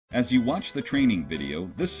As you watch the training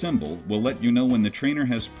video, this symbol will let you know when the trainer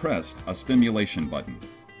has pressed a stimulation button.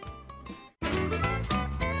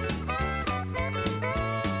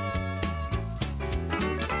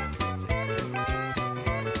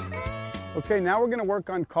 Okay, now we're going to work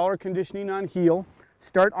on collar conditioning on heel.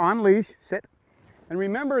 Start on leash, sit. And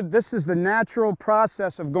remember, this is the natural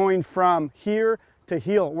process of going from here to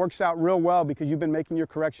heel. It works out real well because you've been making your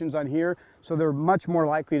corrections on here, so they're much more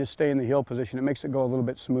likely to stay in the heel position. It makes it go a little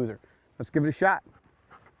bit smoother. Let's give it a shot.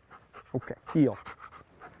 Okay, heel,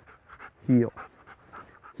 heel,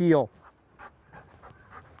 heel.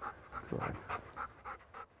 Good.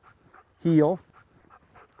 Heel.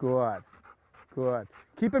 Good. Good.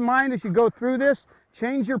 Keep in mind as you go through this,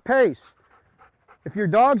 change your pace. If your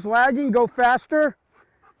dog's lagging, go faster.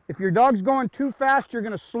 If your dog's going too fast, you're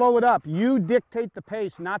going to slow it up. You dictate the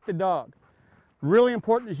pace, not the dog. Really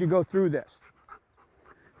important as you go through this.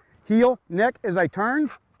 Heel, neck as I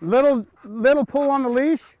turn. Little pull on the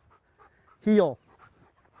leash. Heel.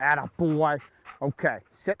 Atta boy. Okay,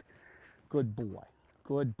 sit. Good boy.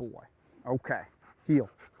 Good boy. Okay, heel.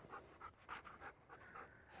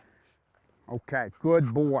 Okay,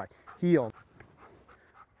 good boy. Heel.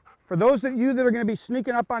 For those of you that are going to be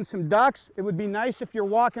sneaking up on some ducks, it would be nice if you're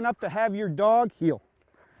walking up to have your dog heel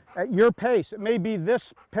at your pace. It may be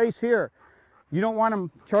this pace here. You don't want them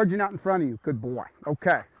charging out in front of you. Good boy.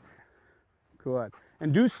 Okay. Good.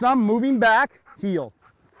 And do some moving back. Heel.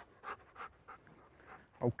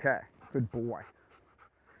 Okay. Good boy.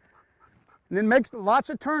 And then make lots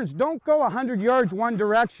of turns. Don't go 100 yards one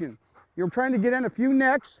direction. You're trying to get in a few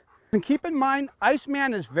necks. And keep in mind,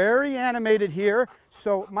 Iceman is very animated here,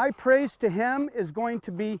 so my praise to him is going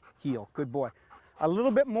to be heel. Good boy. A little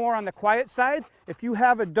bit more on the quiet side. If you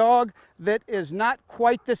have a dog that is not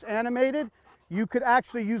quite this animated, you could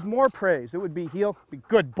actually use more praise. It would be heel. Be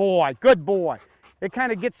good boy, good boy. It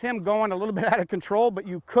kind of gets him going a little bit out of control, but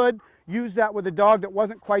you could use that with a dog that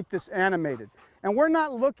wasn't quite this animated. And we're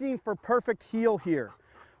not looking for perfect heel here.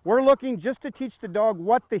 We're looking just to teach the dog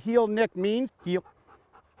what the heel nick means. Heel.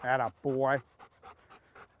 Atta boy.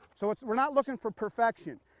 So we're not looking for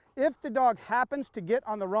perfection. If the dog happens to get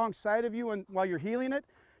on the wrong side of you while you're heeling it,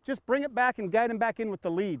 just bring it back and guide him back in with the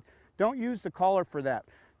lead. Don't use the collar for that.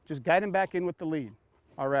 Just guide him back in with the lead.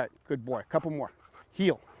 All right, good boy. A couple more.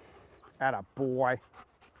 Heel. Atta boy.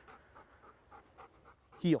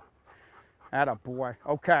 Heel. Atta boy.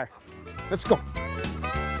 Okay, let's go.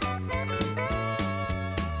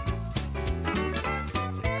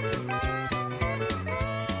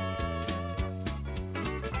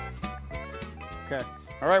 Okay.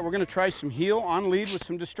 All right, we're going to try some heel on lead with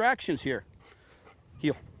some distractions here.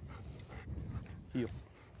 Heel. Heel.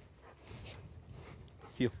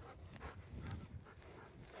 Heel.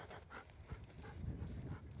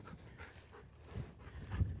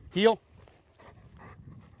 Heel.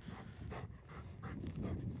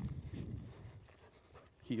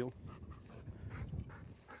 Heel.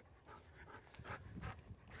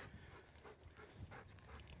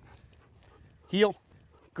 Heel.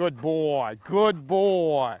 Good boy, good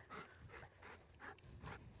boy.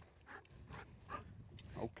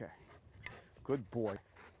 Okay, good boy.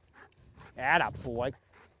 Atta boy.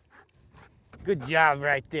 Good job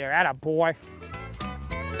right there, atta boy.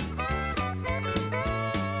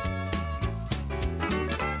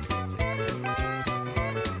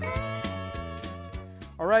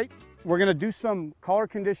 All right, we're going to do some collar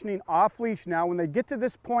conditioning off leash now. When they get to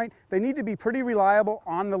this point, they need to be pretty reliable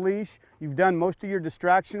on the leash. You've done most of your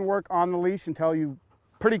distraction work on the leash until you're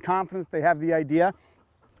pretty confident they have the idea.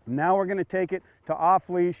 Now we're going to take it to off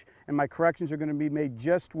leash, and my corrections are going to be made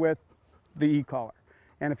just with the e-collar.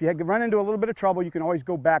 And if you run into a little bit of trouble, you can always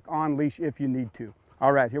go back on leash if you need to.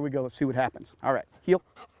 All right, here we go. Let's see what happens. All right, heel.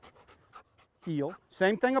 Heel.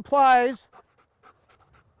 Same thing applies.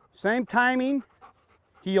 Same timing.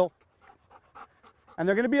 Heel. And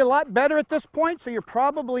they're going to be a lot better at this point, so you're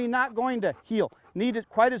probably not going to heel. Need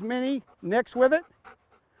quite as many nicks with it,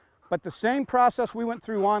 but the same process we went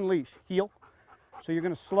through on leash. Heel. So you're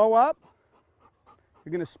going to slow up,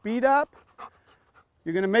 you're going to speed up,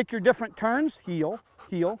 you're going to make your different turns. Heel,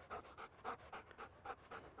 heel,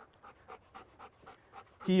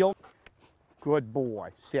 heel. Good boy.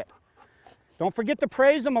 Sit. Don't forget to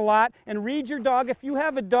praise them a lot and read your dog. If you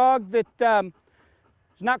have a dog that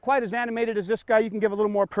is not quite as animated as this guy, you can give a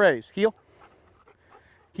little more praise. Heel,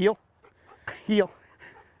 heel, heel.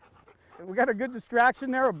 We got a good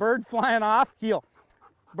distraction there, a bird flying off. Heel.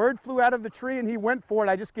 Bird flew out of the tree and he went for it.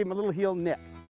 I just gave him a little heel nick.